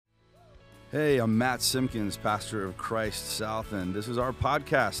Hey, I'm Matt Simpkins, pastor of Christ South, and this is our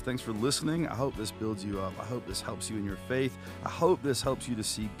podcast. Thanks for listening. I hope this builds you up. I hope this helps you in your faith. I hope this helps you to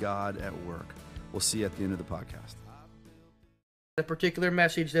see God at work. We'll see you at the end of the podcast. A particular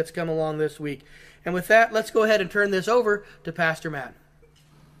message that's come along this week. And with that, let's go ahead and turn this over to Pastor Matt.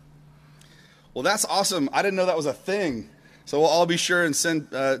 Well, that's awesome. I didn't know that was a thing. So we'll all be sure and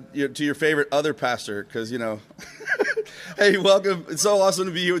send to your favorite other pastor because, hey, welcome. It's so awesome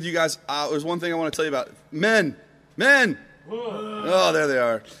to be here with you guys. There's one thing I want to tell you about. Men. Oh, there they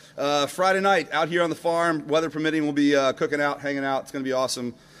are. Friday night out here on the farm, weather permitting, we'll be cooking out, hanging out. It's going to be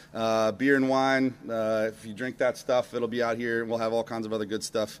awesome. Beer and wine. If you drink that stuff, it'll be out here. We'll have all kinds of other good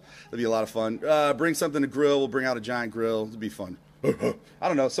stuff. It'll be a lot of fun. Bring something to grill. We'll bring out a giant grill. It'll be fun. I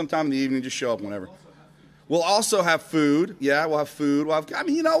don't know. Sometime in the evening, just show up whenever. We'll also have food. Yeah, we'll have food.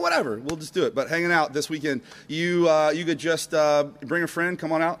 Whatever. We'll just do it. But hanging out this weekend, you could just bring a friend.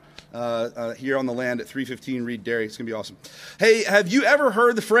 Come on out here on the land at 315 Reed Dairy. It's going to be awesome. Hey, have you ever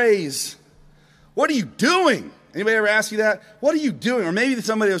heard the phrase, "What are you doing?" Anybody ever ask you that? What are you doing? Or maybe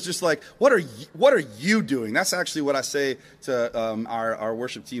somebody was just like, what are you doing? That's actually what I say to our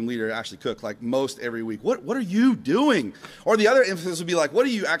worship team leader, Ashley Cook, like most every week. What are you doing? Or the other emphasis would be like, what are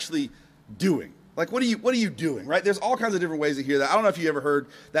you actually doing? Like, what are you doing, right? There's all kinds of different ways to hear that. I don't know if you ever heard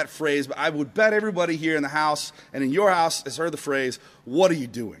that phrase, but I would bet everybody here in the house and in your house has heard the phrase, what are you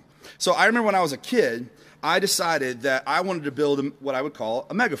doing? So I remember when I was a kid, I decided that I wanted to build what I would call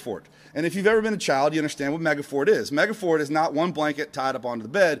a megafort. And if you've ever been a child, you understand what megafort is. Megafort is not one blanket tied up onto the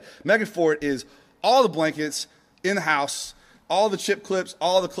bed. Megafort is all the blankets in the house, all the chip clips,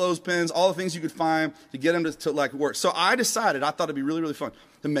 all the clothespins, all the things you could find to get them to work. So I decided, I thought it'd be really, really fun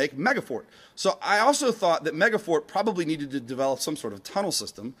to make Megafort. So I also thought that Megafort probably needed to develop some sort of tunnel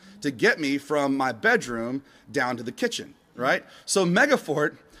system to get me from my bedroom down to the kitchen, right? So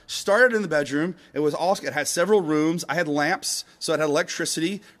Megafort started in the bedroom. It had several rooms. I had lamps, so it had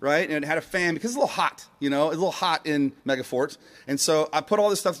electricity, right? And it had a fan because it's a little hot, it's a little hot in Megafort. And so I put all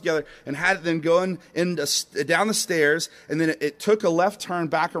this stuff together and had it then going down the stairs, and then it took a left turn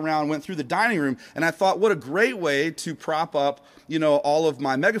back around, went through the dining room, and I thought, what a great way to prop up all of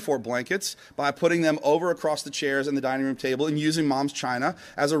my Megafort blankets by putting them over across the chairs and the dining room table and using Mom's china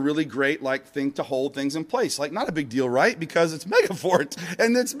as a really great thing to hold things in place. Not a big deal, right? Because it's Megafort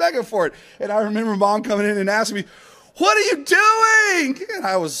and it's Megafort. And I remember Mom coming in and asking me, "What are you doing?" And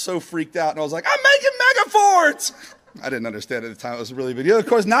I was so freaked out and I was like, "I'm making Megaforts." I didn't understand at the time. It was a really big deal. Of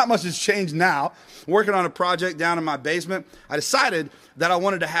course, not much has changed now. Working on a project down in my basement, I decided that I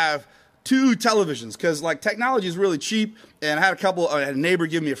wanted to have 2 televisions because technology is really cheap, and I had a neighbor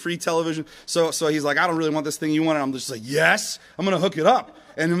give me a free television. So he's like, "I don't really want this thing. You want it?" I'm just like, "Yes, I'm going to hook it up.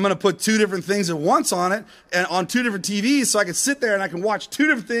 And I'm going to put 2 different things at once on it and on 2 different TVs so I can sit there and I can watch 2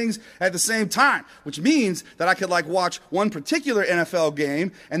 different things at the same time," which means that I could watch one particular NFL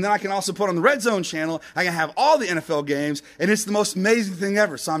game, and then I can also put on the Red Zone channel. I can have all the NFL games, and it's the most amazing thing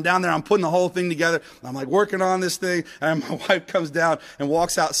ever. So I'm down there, I'm putting the whole thing together. I'm working on this thing, and my wife comes down and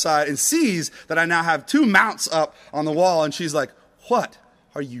walks outside and sees that I now have 2 mounts up on the wall, and she's like, "What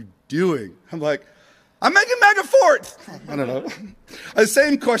are you doing?" I'm like, "I'm making Megafort." I don't know. The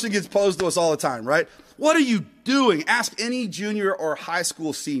same question gets posed to us all the time, right? What are you doing? Ask any junior or high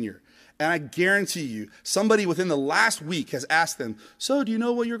school senior. And I guarantee you, somebody within the last week has asked them, "So do you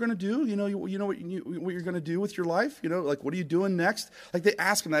know what you're going to do? You know what you're going to do with your life? What are you doing next?" They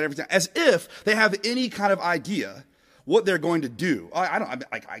ask them that every time, as if they have any kind of idea what they're going to do.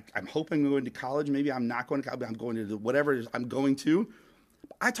 I'm hoping I'm going to college. Maybe I'm not going to college. I'm going to whatever it is I'm going to.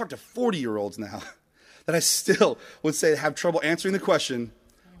 I talk to 40-year-olds now that I still would say have trouble answering the question,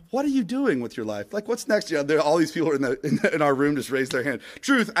 "What are you doing with your life? What's next?" All these people in our room just raised their hand.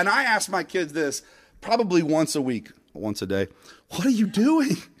 Truth, and I ask my kids this probably once a week, once a day. What are you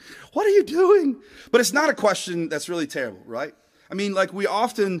doing? What are you doing? But it's not a question that's really terrible, right?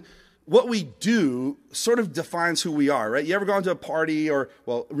 What we do sort of defines who we are, right? You ever gone to a party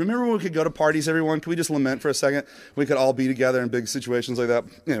remember when we could go to parties, everyone? Can we just lament for a second? We could all be together in big situations like that.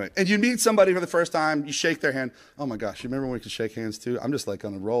 Anyway, and you meet somebody for the first time, you shake their hand. Oh my gosh, you remember when we could shake hands too? I'm just on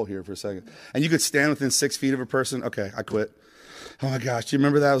a roll here for a second. And you could stand within 6 feet of a person. Okay, I quit. Oh my gosh, do you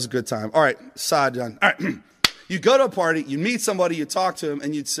remember that? It was a good time. All right, side done. All right, you go to a party, you meet somebody, you talk to them,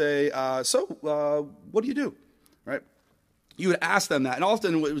 and you'd say, what do you do, right? You would ask them that, and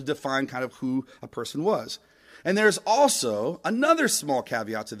often it would define kind of who a person was. And there's also another small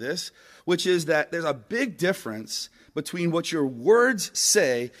caveat to this, which is that there's a big difference between what your words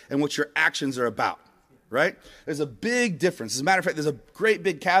say and what your actions are about, right? There's a big difference. As a matter of fact, there's a great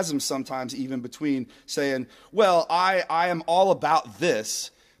big chasm sometimes even between saying, "Well, I am all about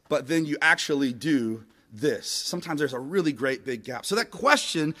this," but then you actually do this. Sometimes there's a really great big gap. So that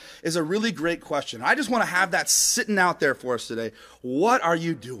question is a really great question. I just want to have that sitting out there for us today. What are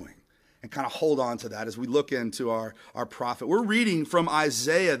you doing? And kind of hold on to that as we look into our prophet. We're reading from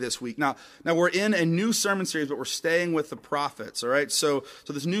Isaiah this week. Now we're in a new sermon series, but we're staying with the prophets, all right? So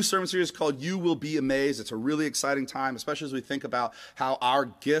this new sermon series is called You Will Be Amazed. It's a really exciting time, especially as we think about how our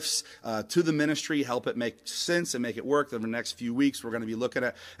gifts to the ministry help it make sense and make it work. In the next few weeks, we're going to be looking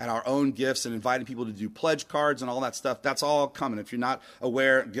at our own gifts and inviting people to do pledge cards and all that stuff. That's all coming. If you're not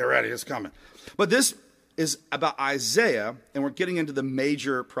aware, get ready, it's coming. But this is about Isaiah, and we're getting into the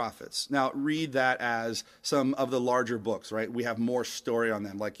major prophets. Now, read that as some of the larger books, right? We have more story on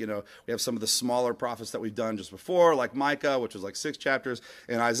them. Like, we have some of the smaller prophets that we've done just before, like Micah, which was like 6 chapters,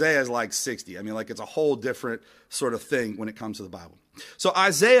 and Isaiah is like 60. I mean, like, it's a whole different sort of thing when it comes to the Bible. So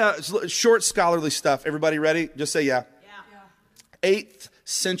Isaiah, short scholarly stuff. Everybody ready? Just say yeah. 8th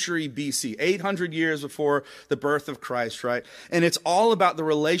century BC, 800 years before the birth of Christ, right? And it's all about the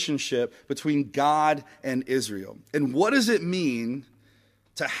relationship between God and Israel. And what does it mean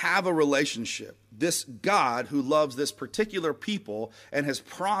to have a relationship? This God who loves this particular people and has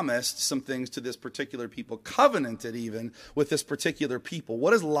promised some things to this particular people, covenanted even with this particular people.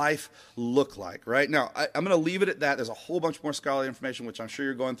 What does life look like, right? Now, I'm going to leave it at that. There's a whole bunch more scholarly information, which I'm sure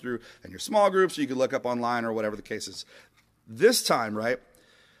you're going through in your small groups, or you can look up online or whatever the case is. This time, right?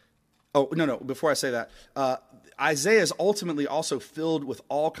 Oh, no, before I say that, Isaiah is ultimately also filled with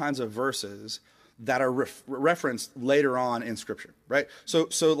all kinds of verses that are referenced later on in Scripture, right? So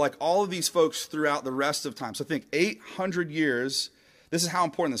like all of these folks throughout the rest of time. So think 800 years, this is how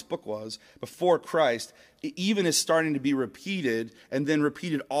important this book was, before Christ, it even is starting to be repeated and then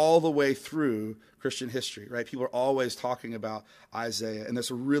repeated all the way through Christian history, right? People are always talking about Isaiah, and there's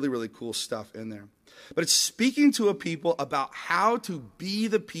some really, really cool stuff in there. But it's speaking to a people about how to be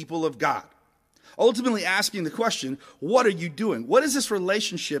the people of God. Ultimately asking the question, what are you doing? What is this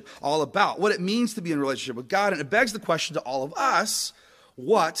relationship all about? What it means to be in a relationship with God. And it begs the question to all of us,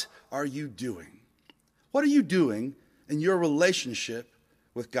 what are you doing? What are you doing in your relationship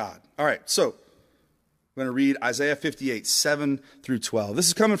with God? All right, so I'm going to read Isaiah 58, 7 through 12. This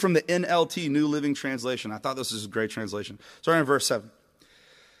is coming from the NLT, New Living Translation. I thought this was a great translation. Starting in verse 7.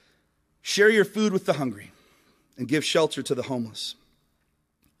 Share your food with the hungry and give shelter to the homeless.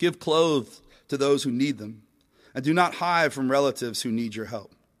 Give clothes to those who need them, and do not hide from relatives who need your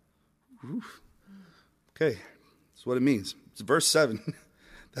help. Oof. Okay, that's what it means. It's verse 7.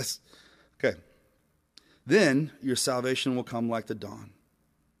 That's okay. Then your salvation will come like the dawn,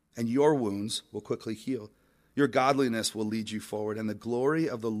 and your wounds will quickly heal. Your godliness will lead you forward, and the glory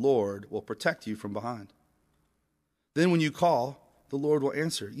of the Lord will protect you from behind. Then when you call, the Lord will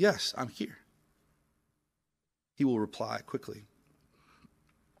answer, yes, I'm here. He will reply quickly.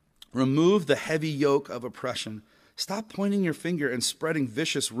 Remove the heavy yoke of oppression. Stop pointing your finger and spreading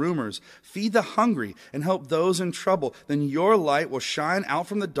vicious rumors. Feed the hungry and help those in trouble. Then your light will shine out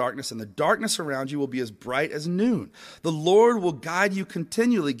from the darkness, and the darkness around you will be as bright as noon. The Lord will guide you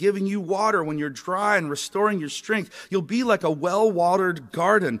continually, giving you water when you're dry and restoring your strength. You'll be like a well-watered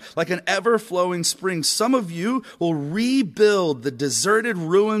garden, like an ever-flowing spring. Some of you will rebuild the deserted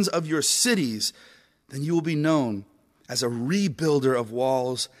ruins of your cities. Then you will be known as a rebuilder of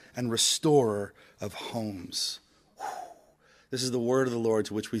walls and restorer of homes. This is the word of the Lord,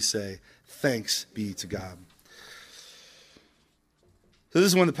 to which we say, thanks be to God. So this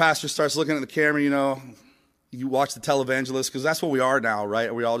is when the pastor starts looking at the camera, you watch the televangelist, because that's what we are now, right?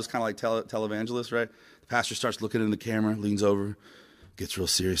 Are we all just kind of like televangelists, right? The pastor starts looking in the camera, leans over, gets real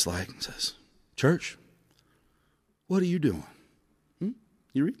serious like, and says, church, what are you doing?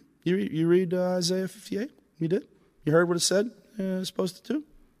 You read Isaiah 58? You did? You heard what it said it's supposed to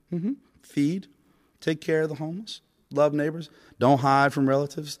do? Feed, take care of the homeless. Love neighbors. Don't hide from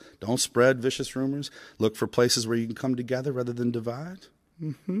relatives. Don't spread vicious rumors. Look for places where you can come together rather than divide.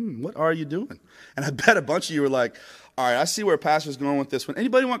 What are you doing? And I bet a bunch of you were like, all right, I see where pastor's going with this one.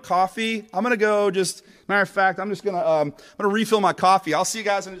 Anybody want coffee? I'm going to go matter of fact, I'm just going to refill my coffee. I'll see you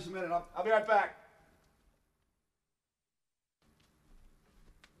guys in just a minute. I'll be right back.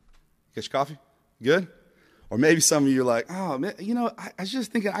 Get your coffee? Good? Or maybe some of you are like, oh, man, I was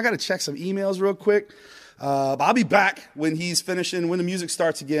just thinking I got to check some emails real quick. But I'll be back when he's finishing, when the music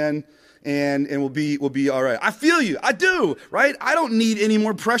starts again, and we'll be all right. I feel you. I do, right? I don't need any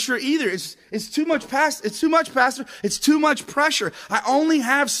more pressure either. It's too much, pastor. It's too much pressure. I only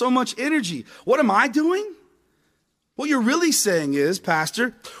have so much energy. What am I doing? What you're really saying is,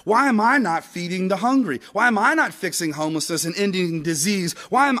 Pastor, why am I not feeding the hungry? Why am I not fixing homelessness and ending disease?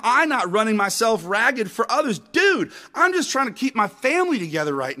 Why am I not running myself ragged for others? Dude, I'm just trying to keep my family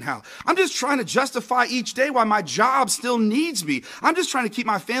together right now. I'm just trying to justify each day why my job still needs me. I'm just trying to keep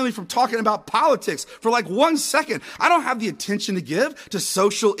my family from talking about politics for like 1 second. I don't have the attention to give to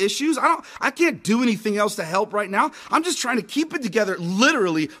social issues. I can't do anything else to help right now. I'm just trying to keep it together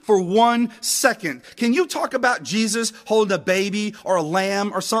literally for 1 second. Can you talk about Jesus holding a baby or a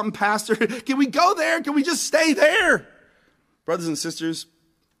lamb or something, Pastor? Can we go there? Can we just stay there? Brothers and sisters,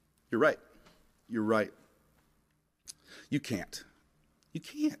 you're right. You're right. You can't. You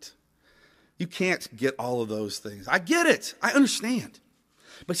can't. You can't get all of those things. I get it. I understand.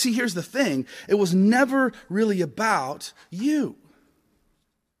 But see, here's the thing. It was never really about you.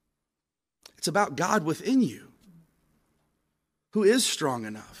 It's about God within you, who is strong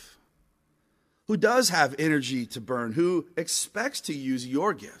enough, who does have energy to burn, who expects to use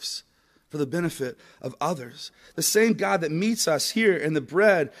your gifts for the benefit of others. The same God that meets us here in the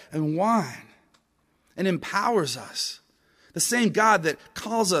bread and wine and empowers us. The same God that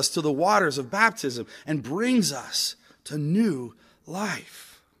calls us to the waters of baptism and brings us to new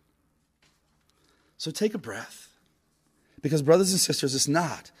life. So take a breath, because brothers and sisters, it's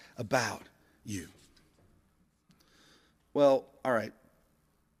not about you. Well, all right.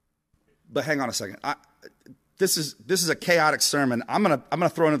 But hang on a second. This is a chaotic sermon. I'm gonna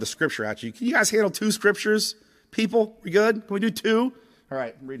throw another scripture at you. Can you guys handle 2 scriptures? People, we good? Can we do 2? All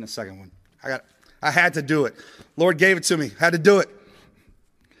right, I'm reading the second one. I had to do it. Lord gave it to me. Had to do it.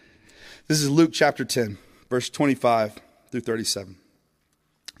 This is Luke chapter 10, verse 25 through 37.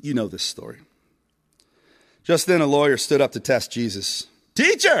 You know this story. Just then a lawyer stood up to test Jesus.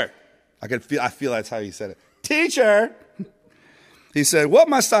 Teacher! I feel that's how he said it. Teacher! He said, what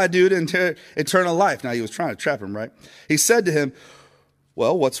must I do to enter eternal life? Now, he was trying to trap him, right? He said to him,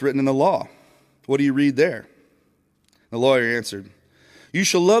 well, what's written in the law? What do you read there? The lawyer answered, you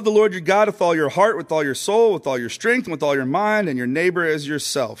shall love the Lord your God with all your heart, with all your soul, with all your strength, and with all your mind, and your neighbor as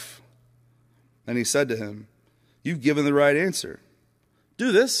yourself. And he said to him, you've given the right answer.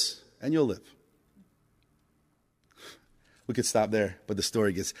 Do this, and you'll live. We could stop there, but the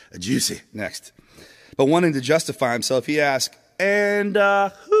story gets juicy next. But wanting to justify himself, he asked, and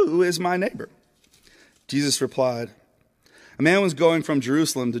who is my neighbor? Jesus replied, a man was going from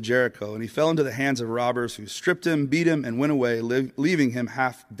Jerusalem to Jericho, and he fell into the hands of robbers who stripped him, beat him, and went away, leaving him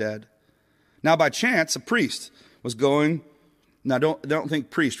half dead. Now by chance, a priest was going. Now don't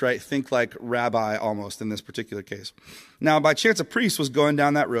think priest, right? Think like rabbi almost in this particular case. Now by chance, a priest was going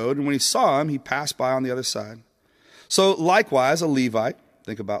down that road, and when he saw him, he passed by on the other side. So likewise, a Levite,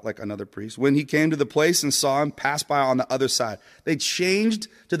 think about like another priest, when he came to the place and saw him, pass by on the other side. They changed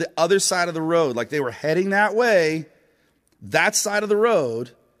to the other side of the road, like they were heading that way, that side of the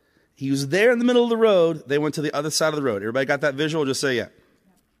road. He was there in the middle of the road. They went to the other side of the road. Everybody got that visual? Just say yeah.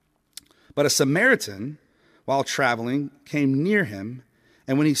 But a Samaritan, while traveling, came near him,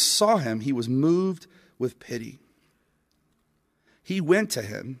 and when he saw him, he was moved with pity. He went to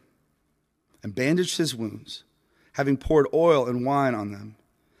him and bandaged his wounds, having poured oil and wine on them.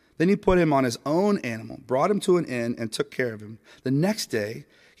 Then he put him on his own animal, brought him to an inn, and took care of him. The next day,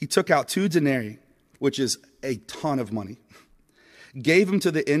 he took out 2 denarii, which is a ton of money, gave him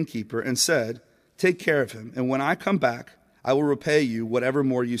to the innkeeper, and said, take care of him, and when I come back, I will repay you whatever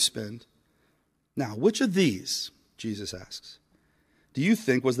more you spend. Now, which of these, Jesus asks, do you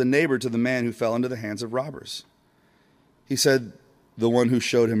think was the neighbor to the man who fell into the hands of robbers? He said, the one who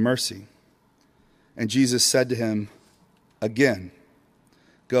showed him mercy. And Jesus said to him, again,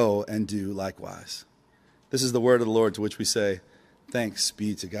 go and do likewise. This is the word of the Lord, to which we say, thanks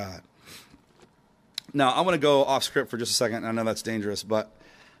be to God. Now, I want to go off script for just a second. I know that's dangerous, but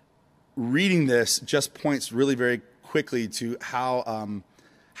reading this just points really very quickly to how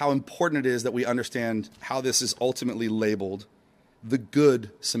important it is that we understand how this is ultimately labeled the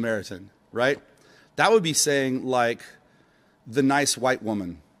Good Samaritan, right? That would be saying like the nice white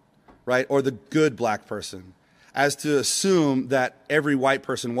woman, right? Or the good black person, as to assume that every white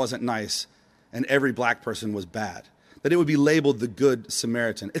person wasn't nice and every black person was bad. That it would be labeled the Good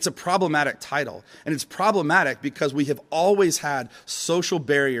Samaritan. It's a problematic title. And it's problematic because we have always had social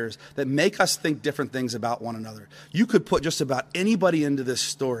barriers that make us think different things about one another. You could put just about anybody into this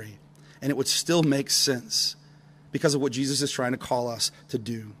story and it would still make sense because of what Jesus is trying to call us to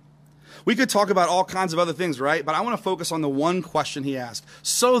do. We could talk about all kinds of other things, right? But I want to focus on the one question he asked.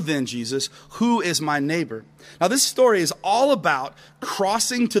 So then, Jesus, who is my neighbor? Now, this story is all about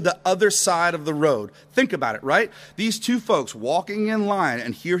crossing to the other side of the road. Think about it, right? These two folks walking in line,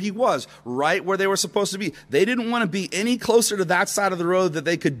 and here he was, right where they were supposed to be. They didn't want to be any closer to that side of the road that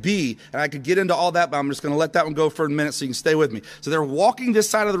they could be. And I could get into all that, but I'm just going to let that one go for a minute so you can stay with me. So they're walking this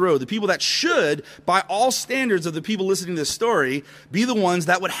side of the road. The people that should, by all standards of the people listening to this story, be the ones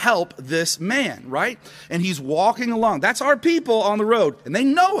that would help this man, right? And he's walking along. That's our people on the road, and they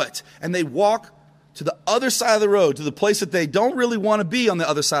know it. And they walk to the other side of the road, to the place that they don't really want to be on the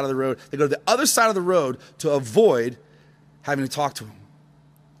other side of the road. They go to the other side of the road to avoid having to talk to him.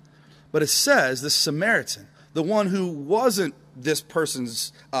 But it says this Samaritan, the one who wasn't this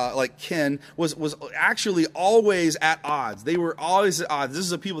person's kin, was actually always at odds. They were always at odds. This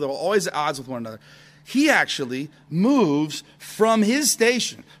is the people that were always at odds with one another. He actually moves from his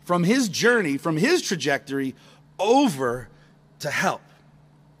station, from his journey, from his trajectory over to help.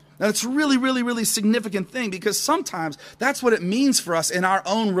 Now, it's a really, really, really significant thing, because sometimes that's what it means for us in our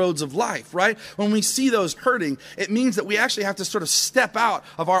own roads of life, right? When we see those hurting, it means that we actually have to sort of step out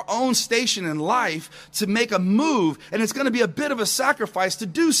of our own station in life to make a move, and it's going to be a bit of a sacrifice to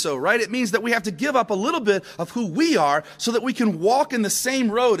do so, right? It means that we have to give up a little bit of who we are so that we can walk in the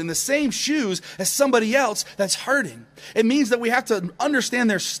same road, in the same shoes as somebody else that's hurting. It means that we have to understand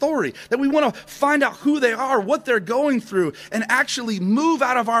their story, that we want to find out who they are, what they're going through, and actually move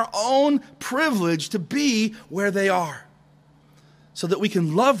out of our own privilege to be where they are so that we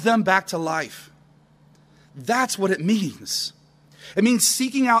can love them back to life. That's what it means. It means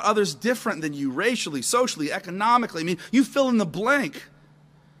seeking out others different than you, racially, socially, economically. I mean, you fill in the blank,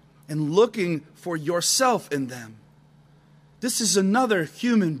 and looking for yourself in them. This is another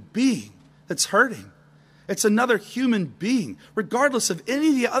human being that's hurting. It's another human being, regardless of any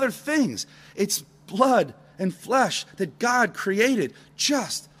of the other things. It's blood and flesh that God created,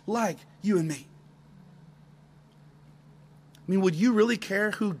 just like you and me. I mean, would you really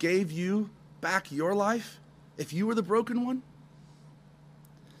care who gave you back your life if you were the broken one?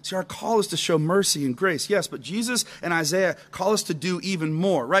 See, our call is to show mercy and grace, yes, but Jesus and Isaiah call us to do even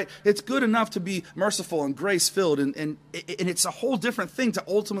more, right? It's good enough to be merciful and grace-filled, and it's a whole different thing to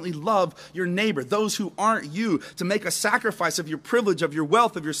ultimately love your neighbor, those who aren't you, to make a sacrifice of your privilege, of your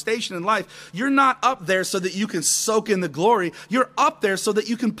wealth, of your station in life. You're not up there so that you can soak in the glory. You're up there so that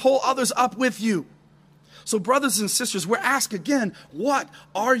you can pull others up with you. So brothers and sisters, we're asked again, what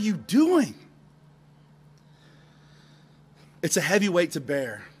are you doing? It's a heavy weight to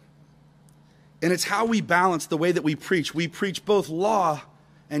bear. And it's how we balance the way that we preach. We preach both law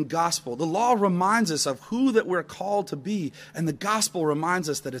and gospel. The law reminds us of who that we're called to be, and the gospel reminds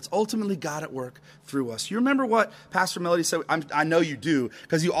us that it's ultimately God at work through us. You remember what Pastor Melody said? I know you do,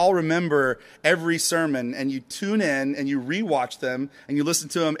 because you all remember every sermon, and you tune in, and you rewatch them, and you listen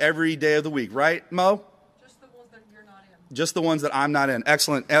to them every day of the week, right, Mo? Just the ones that I'm not in.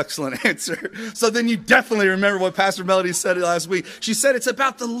 Excellent, excellent answer. So then you definitely remember what Pastor Melody said last week. She said it's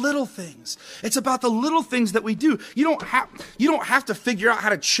about the little things. It's about the little things that we do. You don't have to figure out how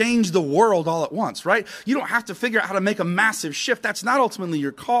to change the world all at once, right? You don't have to figure out how to make a massive shift. That's not ultimately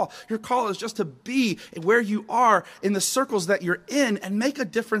your call. Your call is just to be where you are in the circles that you're in and make a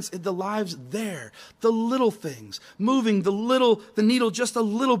difference in the lives there. The little things. Moving the needle just a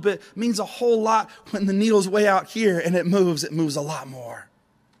little bit means a whole lot when the needle's way out here and it moves a lot more.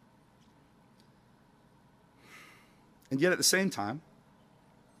 And yet at the same time,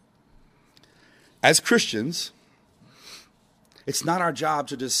 as Christians, it's not our job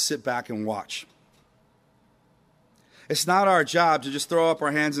to just sit back and watch. It's not our job to just throw up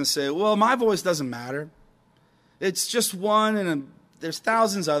our hands and say, well, my voice doesn't matter. It's just one and there's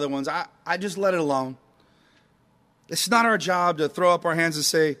thousands of other ones. I just let it alone. It's not our job to throw up our hands and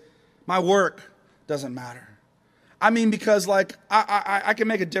say, my work doesn't matter. I mean, because I can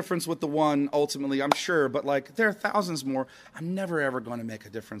make a difference with the one ultimately, I'm sure, but there are thousands more. I'm never ever going to make a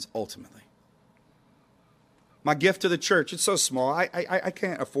difference ultimately. My gift to the church, it's so small. I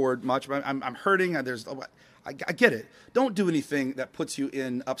can't afford much. I'm hurting. I get it. Don't do anything that puts you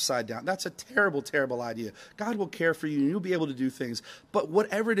in upside down. That's a terrible, terrible idea. God will care for you and you'll be able to do things. But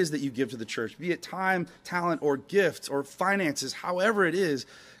whatever it is that you give to the church, be it time, talent, or gifts, or finances, however it is,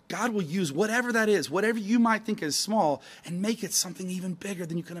 God will use whatever that is, whatever you might think is small, and make it something even bigger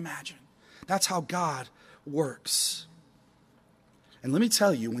than you can imagine. That's how God works. And let me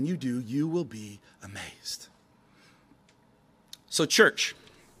tell you, when you do, you will be amazed. So church,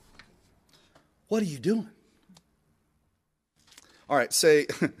 what are you doing? All right, say,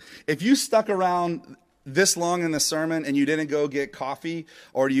 if you stuck around this long in the sermon and you didn't go get coffee,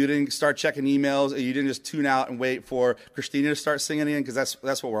 or you didn't start checking emails, and you didn't just tune out and wait for Christina to start singing again, because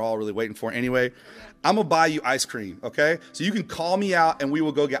that's what we're all really waiting for anyway, I'm going to buy you ice cream, okay? So you can call me out and we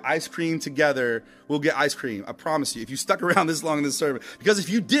will go get ice cream together. We'll get ice cream. I promise you, if you stuck around this long in this sermon. Because if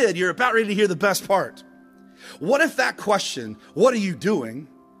you did, you're about ready to hear the best part. What if that question, what are you doing,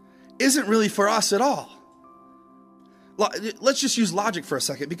 isn't really for us at all? Let's just use logic for a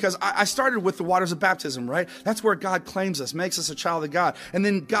second, because I started with the waters of baptism, right? That's where God claims us, makes us a child of God. And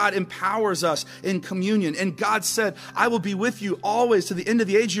then God empowers us in communion. And God said, I will be with you always to the end of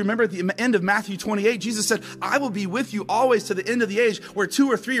the age. You remember at the end of Matthew 28, Jesus said, I will be with you always to the end of the age. Where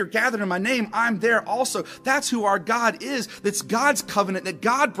 2 or 3 are gathered in my name, I'm there also. That's who our God is. That's God's covenant that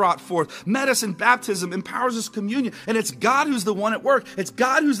God brought forth, met us in baptism, empowers us communion. And it's God who's the one at work. It's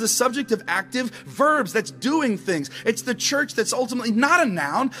God who's the subject of active verbs that's doing things. It's the church that's ultimately not a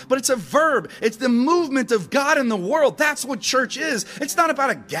noun, but it's a verb. It's the movement of God in the world. That's what church is. It's not about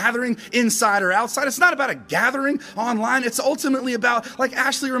a gathering inside or outside. It's not about a gathering online. It's ultimately about, like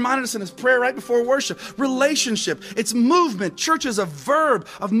Ashley reminded us in his prayer right before worship, relationship. It's movement. Church is a verb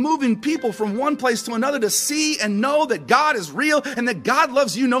of moving people from one place to another to see and know that God is real and that God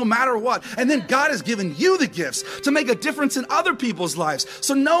loves you no matter what. And then God has given you the gifts to make a difference in other people's lives.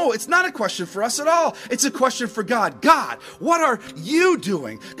 So no, it's not a question for us at all. It's a question for God. God, what are you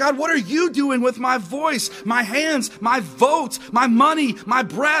doing? God, what are you doing with my voice, my hands, my votes, my money, my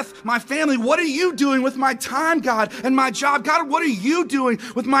breath, my family? What are you doing with my time, God, and my job? God, what are you doing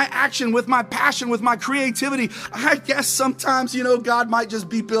with my action, with my passion, with my creativity? I guess sometimes, God might just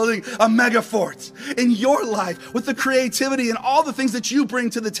be building a mega fort in your life with the creativity and all the things that you bring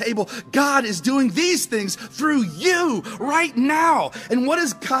to the table. God is doing these things through you right now. And what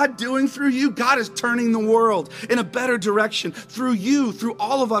is God doing through you? God is turning the world in a better direction through you, through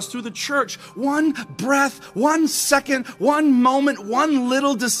all of us, through the church. One breath, 1 second, one moment, one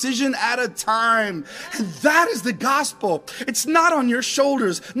little decision at a time. And that is the gospel. It's not on your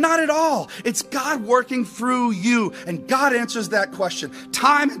shoulders, not at all. It's God working through you. And God answers that question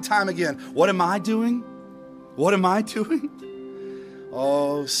time and time again. What am I doing? What am I doing?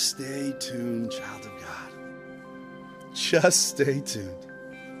 Oh, stay tuned, child of God. Just stay tuned,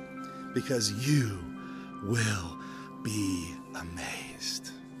 because you will be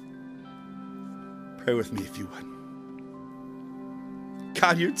amazed. Pray with me if you would.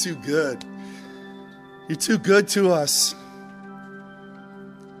 God, you're too good. You're too good to us.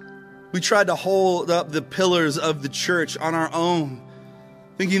 We tried to hold up the pillars of the church on our own,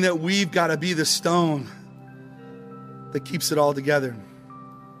 thinking that we've got to be the stone that keeps it all together.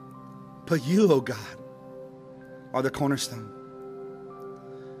 But you, oh God, are the cornerstone.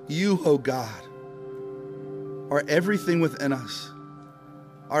 You, oh God, are everything within us,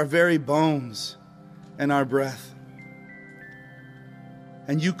 our very bones and our breath.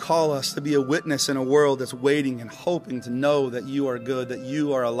 And you call us to be a witness in a world that's waiting and hoping to know that you are good, that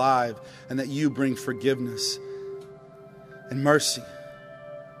you are alive, and that you bring forgiveness and mercy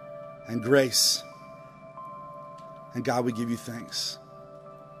and grace. And God, we give you thanks.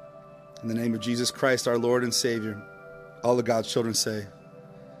 In the name of Jesus Christ, our Lord and Savior, all of God's children say,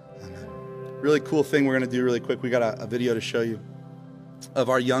 amen. Really cool thing we're going to do really quick. We got a video to show you of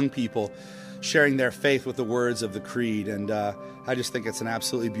our young people sharing their faith with the words of the creed. And I just think it's an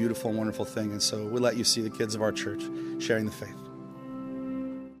absolutely beautiful and wonderful thing. And so we'll let you see the kids of our church sharing the faith.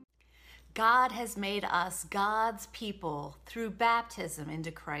 God has made us God's people through baptism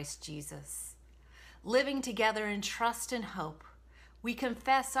into Christ Jesus. Living together in trust and hope, we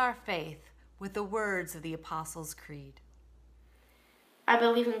confess our faith with the words of the Apostles' Creed. I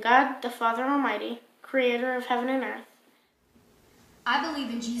believe in God, the Father Almighty, creator of heaven and earth. I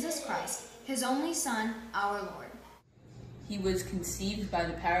believe in Jesus Christ, his only Son, our Lord. He was conceived by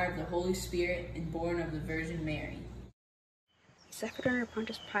the power of the Holy Spirit and born of the Virgin Mary. He suffered under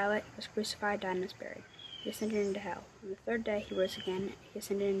Pontius Pilate, was crucified, died, and was buried. He ascended into hell. On the third day he rose again, he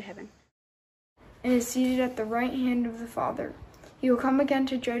ascended into heaven. And is seated at the right hand of the Father. He will come again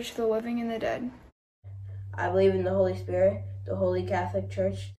to judge the living and the dead. I believe in the Holy Spirit, the Holy Catholic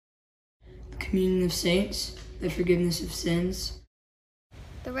Church, the communion of saints, the forgiveness of sins,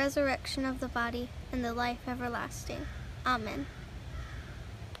 the resurrection of the body, and the life everlasting. Amen.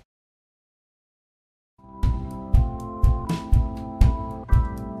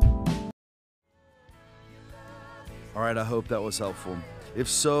 All right, I hope that was helpful. If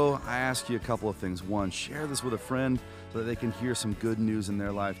so, I ask you a couple of things. One, share this with a friend so that they can hear some good news in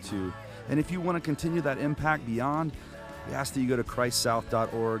their life too. And if you want to continue that impact beyond, we ask that you go to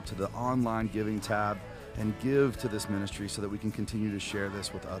christsouth.org to the online giving tab and give to this ministry so that we can continue to share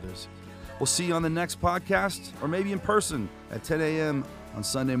this with others. We'll see you on the next podcast, or maybe in person at 10 a.m. on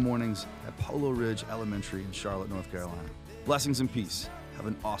Sunday mornings at Polo Ridge Elementary in Charlotte, North Carolina. Blessings and peace. Have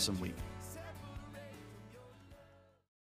an awesome week.